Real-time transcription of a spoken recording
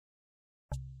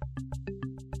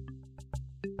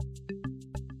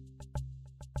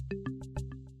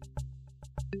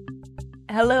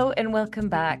Hello and welcome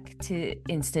back to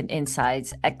Instant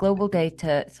Insights. At Global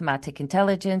Data Thematic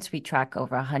Intelligence, we track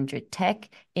over 100 tech,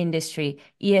 industry,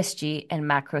 ESG, and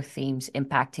macro themes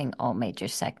impacting all major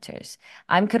sectors.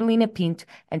 I'm Carolina Pinto,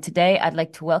 and today I'd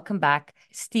like to welcome back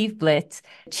Steve Blitz,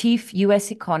 Chief U.S.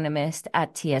 Economist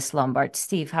at TS Lombard.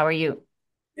 Steve, how are you?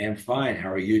 I'm fine.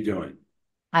 How are you doing?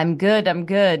 I'm good. I'm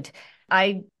good.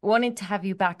 I wanted to have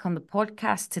you back on the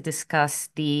podcast to discuss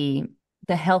the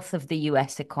health of the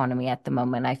US economy at the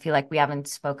moment. I feel like we haven't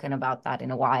spoken about that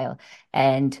in a while.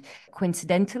 And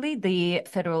coincidentally, the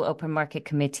Federal Open Market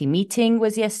Committee meeting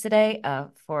was yesterday.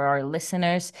 For our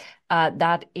listeners,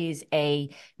 that is a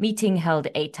meeting held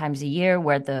 8 times a year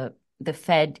where the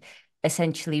Fed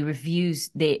essentially reviews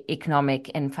the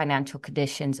economic and financial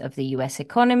conditions of the US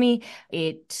economy.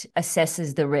 It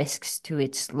assesses the risks to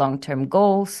its long-term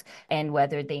goals and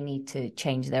whether they need to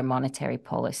change their monetary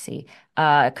policy.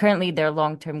 Currently, their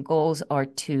long-term goals are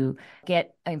to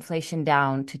get inflation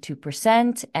down to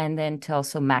 2% and then to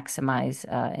also maximize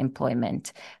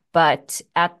employment. But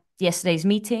at yesterday's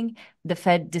meeting, the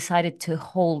Fed decided to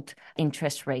hold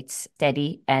interest rates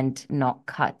steady and not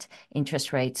cut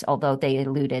interest rates, although they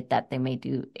alluded that they may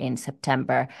do in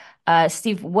September.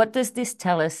 Steve, what does this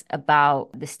tell us about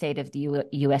the state of the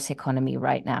US economy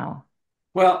right now?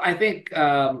 Well, I think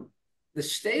the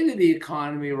state of the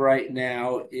economy right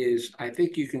now is, I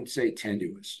think you can say,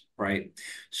 tenuous, right?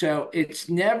 So it's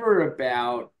never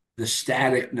about the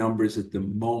static numbers at the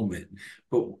moment,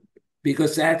 but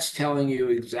because that's telling you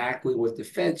exactly what the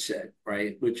Fed said,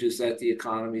 right? Which is that the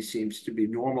economy seems to be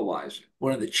normalizing.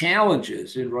 One of the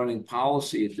challenges in running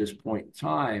policy at this point in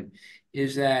time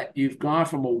is that you've gone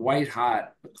from a white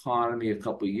hot economy a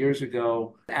couple of years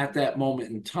ago. At that moment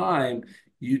in time,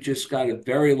 you just got a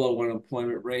very low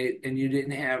unemployment rate and you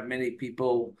didn't have many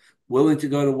people willing to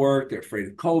go to work. They're afraid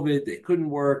of COVID, they couldn't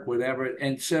work, whatever.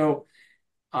 And so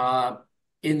uh,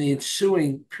 in the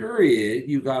ensuing period,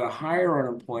 you got a higher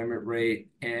unemployment rate,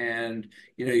 and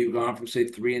you've gone from say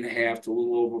 3.5 to a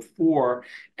little over 4.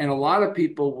 And a lot of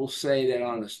people will say that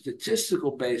on a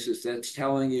statistical basis, that's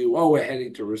telling you, oh, we're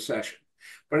heading to recession.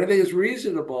 But I think it's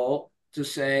reasonable to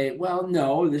say, well,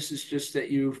 no, this is just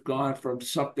that you've gone from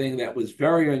something that was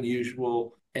very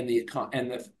unusual, and the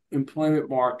employment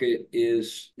market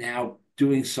is now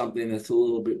doing something that's a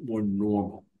little bit more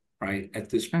normal, right,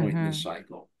 at this point in the Mm-hmm.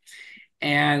 cycle.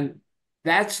 And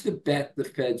that's the bet the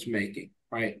Fed's making,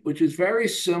 right? Which is very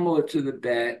similar to the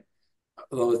bet,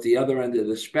 although at the other end of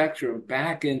the spectrum,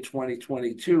 back in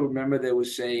 2022, remember they were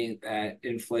saying that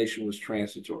inflation was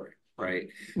transitory, right?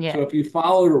 Yeah. So if you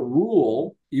followed a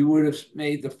rule, you would have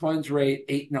made the funds rate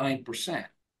 8, 9%,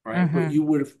 right? But Mm-hmm. you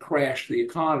would have crashed the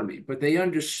economy. But they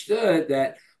understood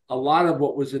that a lot of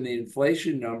what was in the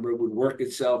inflation number would work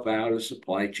itself out as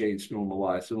supply chains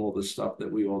normalize and all the stuff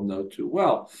that we all know too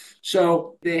well.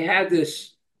 So they had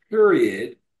this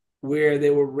period where they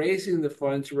were raising the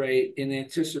funds rate in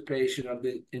anticipation of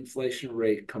the inflation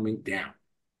rate coming down,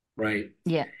 right?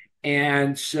 Yeah.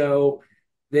 And so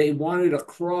they wanted to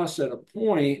cross at a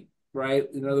point, right?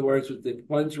 In other words, with the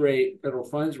funds rate, federal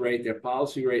funds rate, their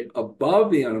policy rate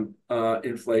above the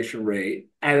inflation rate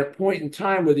at a point in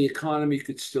time where the economy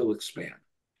could still expand.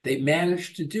 They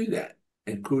managed to do that,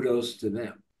 and kudos to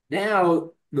them.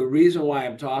 Now, the reason why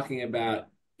I'm talking about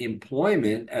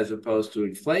employment as opposed to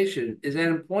inflation is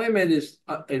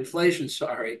that inflation,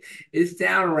 sorry, is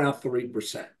down around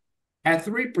 3%. At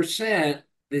 3%,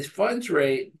 this funds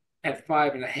rate at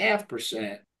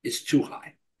 5.5% is too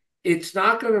high. It's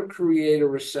not going to create a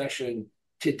recession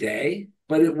today,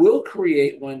 but it will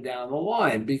create one down the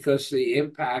line because the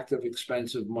impact of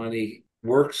expensive money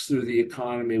works through the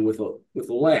economy with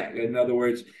a lag. In other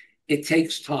words, it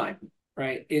takes time,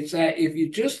 right? It's that if you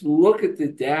just look at the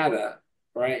data,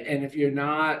 right, and if you're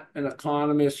not an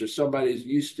economist or somebody who's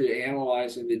used to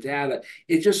analyzing the data,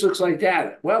 it just looks like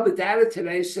data. Well, the data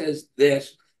today says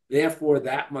this, therefore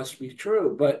that must be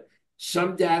true. But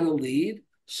some data lead,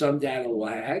 some data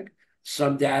lag,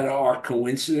 some data are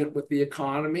coincident with the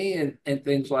economy and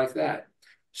things like that.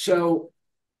 So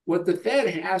what the Fed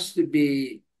has to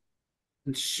be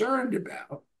concerned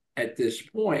about at this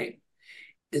point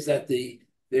is that the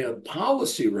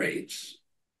policy rates,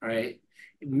 right,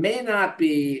 may not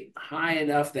be high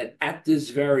enough that at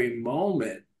this very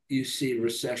moment you see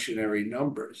recessionary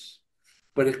numbers,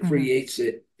 but it Mm-hmm. creates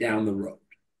it down the road,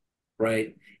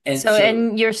 right? And So, so,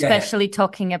 and you're go ahead. especially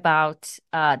talking about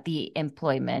the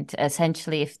employment.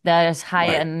 Essentially, if there's high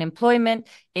Right. unemployment,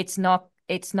 it's not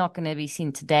going to be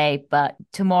seen today, but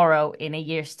tomorrow, in a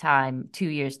year's time, 2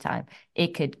 years' time,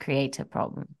 it could create a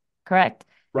problem. Correct?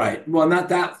 Right. Well, not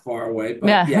that far away,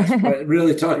 but yes, Yeah. but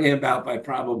really talking about by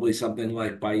probably something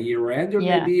like by year end or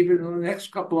maybe Yeah. even in the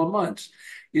next couple of months.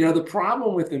 You know, the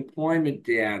problem with employment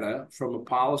data from a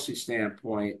policy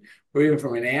standpoint, or even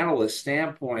from an analyst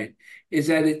standpoint, is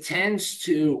that it tends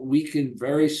to weaken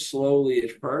very slowly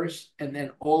at first, and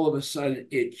then all of a sudden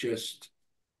it just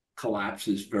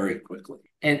collapses very quickly.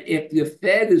 And if the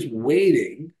Fed is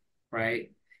waiting,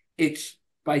 right, it's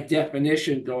by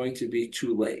definition going to be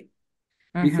too late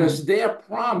Hmm. because their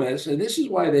promise, and this is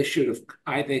why they should have,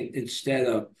 I think, instead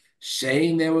of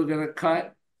saying they were going to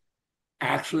cut,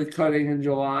 actually cutting in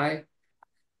July.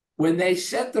 When they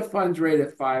set the funds rate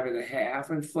at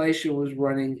 5.5, inflation was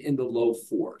running in the low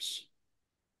fours,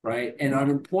 right? And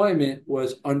unemployment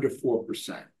was under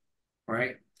 4%,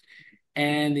 right?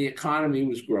 And the economy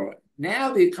was growing.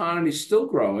 Now the economy is still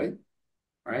growing,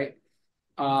 right?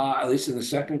 At least in the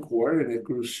second quarter, and it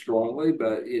grew strongly,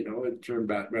 but it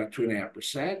turned about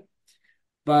 2.5%.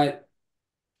 But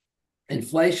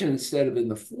inflation, instead of in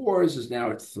the fours, is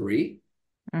now at 3,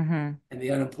 Hmm. and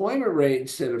the unemployment rate,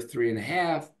 instead of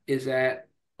 3.5, is at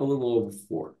a little over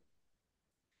 4.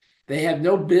 They have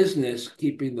no business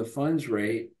keeping the funds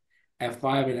rate at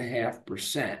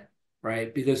 5.5%,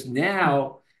 right? Because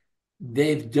now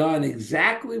they've done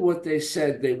exactly what they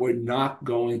said they were not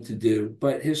going to do,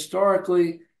 but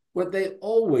historically, what they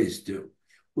always do,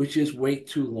 which is wait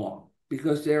too long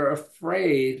because they're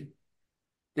afraid.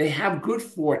 They have good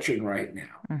fortune right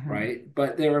now, Hmm. right?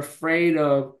 But they're afraid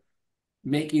of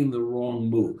making the wrong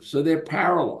move. So they're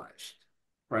paralyzed,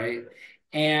 right?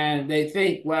 And they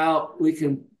think, well, we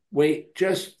can wait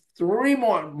just 3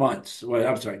 more months. Well,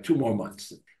 I'm sorry, 2 more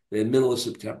months, the middle of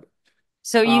September.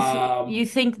 So you Um,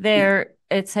 think they're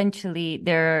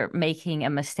making a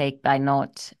mistake by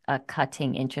not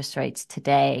cutting interest rates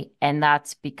today, and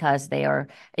that's because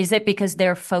is it because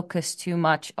they're focused too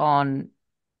much on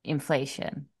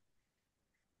inflation?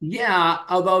 Yeah,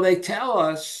 although they tell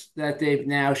us that they've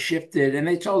now shifted, and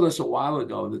they told us a while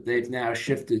ago that they've now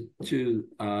shifted to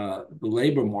the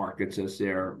labor markets as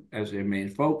their main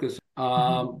focus.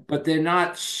 Hmm. But they're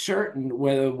not certain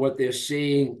whether what they're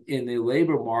seeing in the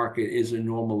labor market is a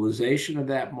normalization of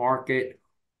that market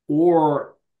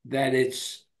or that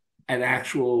it's an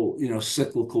actual,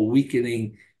 cyclical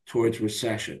weakening towards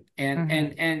recession. And Hmm.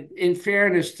 and and in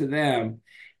fairness to them,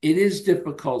 it is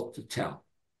difficult to tell.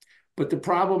 But the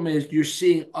problem is you're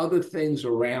seeing other things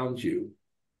around you,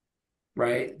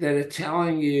 right, that are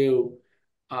telling you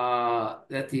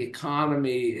that the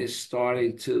economy is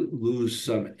starting to lose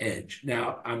some edge.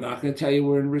 Now, I'm not going to tell you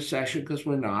we're in recession because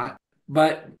we're not,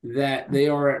 but that they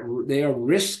are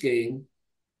risking,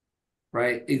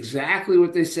 right, exactly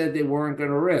what they said they weren't going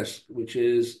to risk, which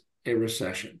is a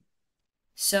recession.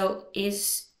 So,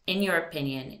 in your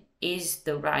opinion, is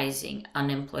the rising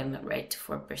unemployment rate to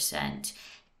 4%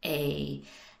 a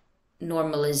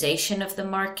normalization of the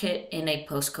market in a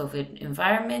post-COVID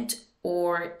environment,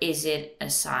 or is it a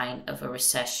sign of a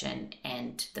recession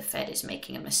and the Fed is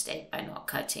making a mistake by not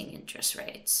cutting interest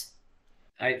rates?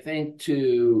 I think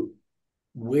to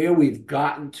where we've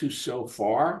gotten to so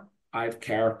far, I've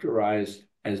characterized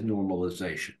as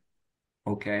normalization.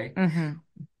 Okay. Hmm.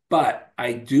 But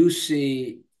I do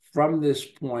see from this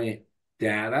point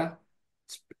data,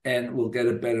 and we'll get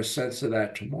a better sense of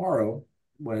that tomorrow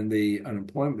when the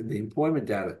employment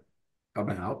data come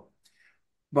out.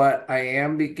 But I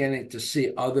am beginning to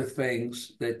see other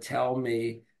things that tell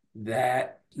me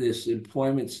that this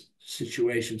employment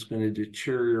situation is going to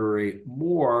deteriorate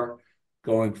more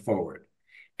going forward.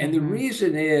 And the Hmm.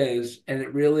 reason is, and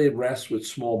it really rests with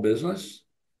small business,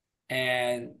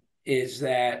 and is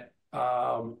that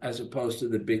as opposed to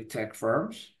the big tech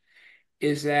firms,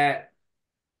 is that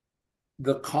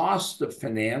the cost of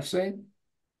financing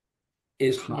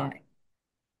is Yeah. high,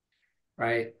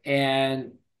 right?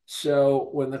 And so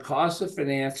when the cost of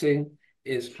financing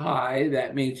is high,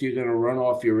 that means you're going to run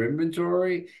off your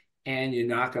inventory and you're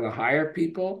not going to hire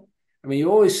people. I mean,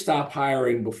 you always stop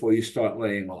hiring before you start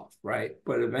laying off, right?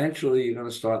 But eventually you're going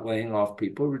to start laying off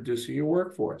people, reducing your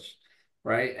workforce,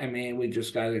 right? I mean, we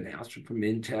just got an announcement from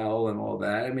Intel and all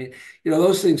that. I mean,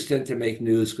 those things tend to make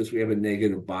news because we have a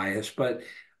negative bias, but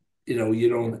you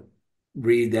don't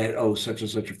read that, oh, such and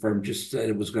such a firm just said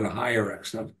it was going to hire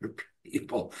X number of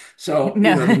people. So,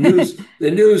 No.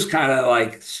 the news kind of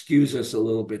like skews us a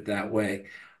little bit that way.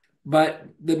 But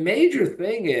the major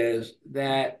thing is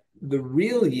that the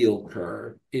real yield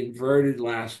curve inverted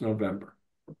last November.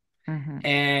 Hmm.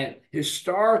 And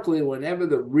historically, whenever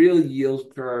the real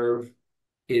yield curve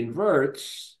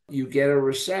inverts, you get a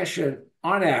recession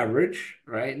on average,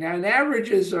 right? Now, and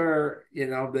averages are,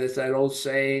 there's that old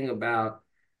saying about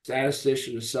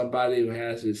Statistician is somebody who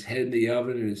has his head in the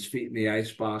oven and his feet in the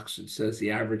icebox and says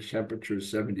the average temperature is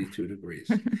 72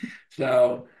 degrees.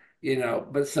 So,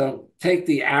 but so take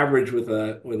the average with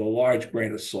a large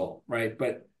grain of salt, right?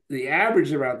 But the average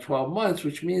is around 12 months,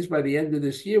 which means by the end of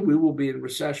this year, we will be in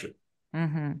recession.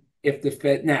 Mm-hmm. If the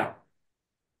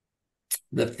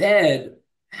Fed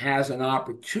has an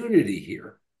opportunity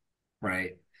here,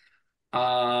 right?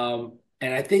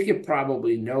 And I think it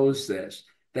probably knows this,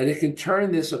 that it can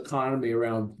turn this economy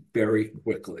around very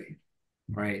quickly,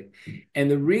 right?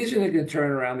 And the reason it can turn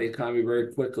around the economy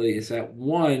very quickly is that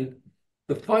one,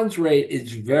 the funds rate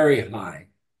is very high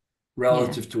Yeah.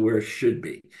 relative to where it should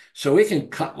be. So it can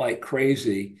cut like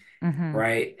crazy, Mm-hmm.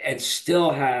 right? And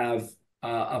still have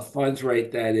a funds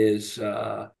rate that is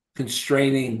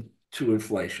constraining to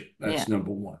inflation. Yeah. That's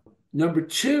number one. Number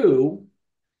two,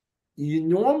 you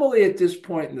normally at this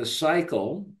point in the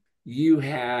cycle, you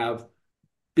have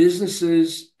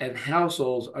businesses and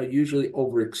households are usually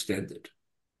overextended,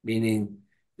 meaning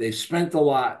they've spent a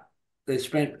lot, they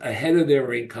spent ahead of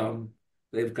their income,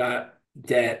 they've got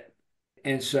debt.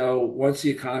 And so once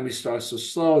the economy starts to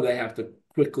slow, they have to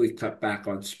quickly cut back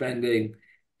on spending,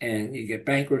 and you get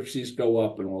bankruptcies go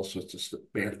up and all sorts of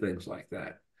bad things like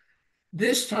that.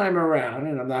 This time around,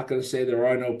 and I'm not going to say there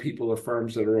are no people or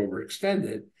firms that are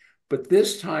overextended, but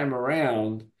this time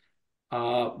around,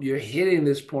 you're hitting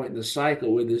this point in the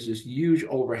cycle where there's this huge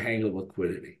overhang of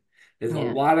liquidity. There's a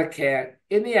Yeah. lot of cash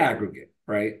in the aggregate,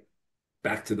 right?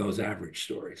 Back to those average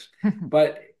stories.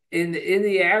 But in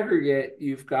the aggregate,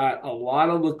 you've got a lot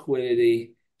of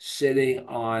liquidity sitting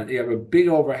on, you have a big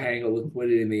overhang of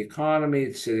liquidity in the economy.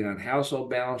 It's sitting on household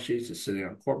balance sheets, it's sitting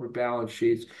on corporate balance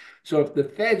sheets. So if the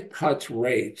Fed cuts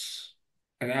rates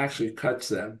and actually cuts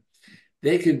them,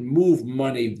 they can move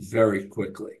money very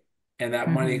quickly. And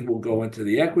that money Mm-hmm. will go into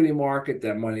the equity market.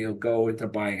 That money will go into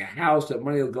buying a house. That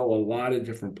money will go a lot of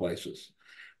different places.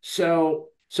 So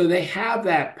they have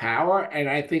that power. And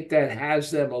I think that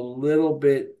has them a little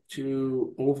bit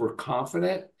too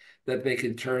overconfident that they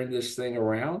can turn this thing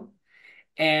around.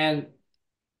 And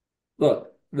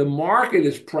look, the market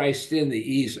is priced in the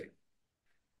easing.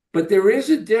 But there is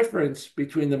a difference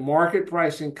between the market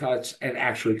pricing cuts and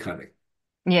actually cutting.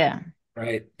 Yeah.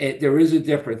 Right? There is a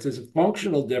difference. There's a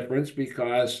functional difference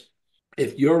because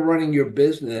if you're running your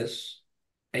business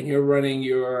and you're running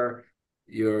you're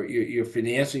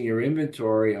financing your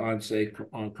inventory on, say,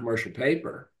 on commercial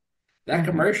paper, that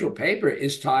Mm-hmm. commercial paper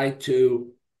is tied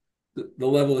to the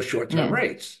level of short-term Yeah.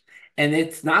 rates. And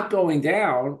it's not going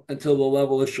down until the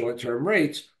level of short-term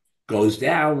rates goes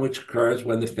down, which occurs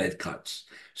when the Fed cuts.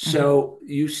 Mm-hmm. So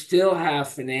you still have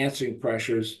financing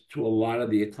pressures to a lot of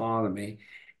the economy,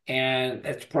 and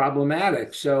it's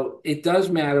problematic. So it does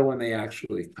matter when they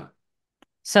actually cut.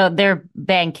 So they're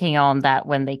banking on that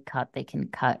when they cut, they can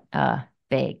cut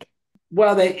big.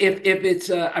 Well, if it's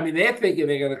I mean they're thinking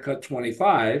they're going to cut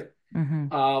 25,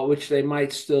 Mm-hmm. which they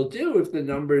might still do if the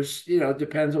numbers,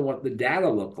 depends on what the data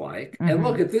look like. And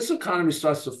look, Mm-hmm. if this economy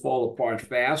starts to fall apart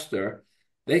faster,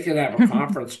 they can have a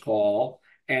conference call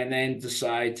and then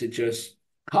decide to just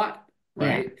cut, Yeah.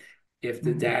 right? If the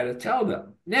Mm-hmm. data tell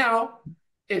them. Now,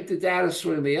 if the data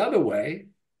swing the other way,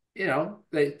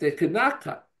 they could not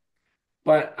cut.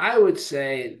 But I would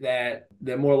say that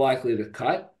they're more likely to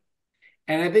cut.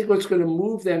 And I think what's going to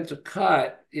move them to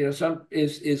cut, some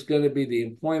is going to be the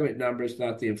employment numbers,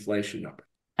 not the inflation number.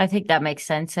 I think that makes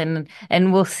sense, and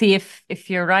we'll see if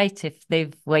you're right, if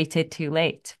they've waited too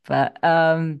late. But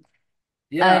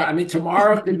Yeah, uh, I mean,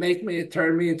 tomorrow could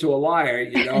turn me into a liar,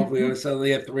 if we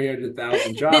suddenly have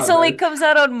 300,000 this jobs. only comes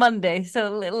out on Monday, so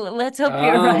let's hope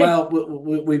you're Oh, right. well,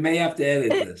 we may have to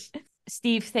edit this.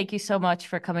 Steve, thank you so much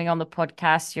for coming on the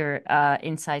podcast. Your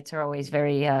insights are always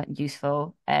very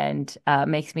useful and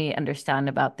makes me understand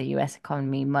about the US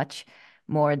economy much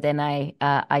more than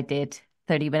I did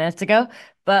 30 minutes ago.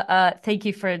 But thank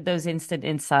you for those instant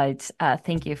insights.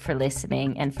 Thank you for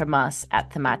listening. And from us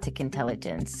at Thematic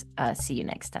Intelligence, see you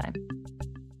next time.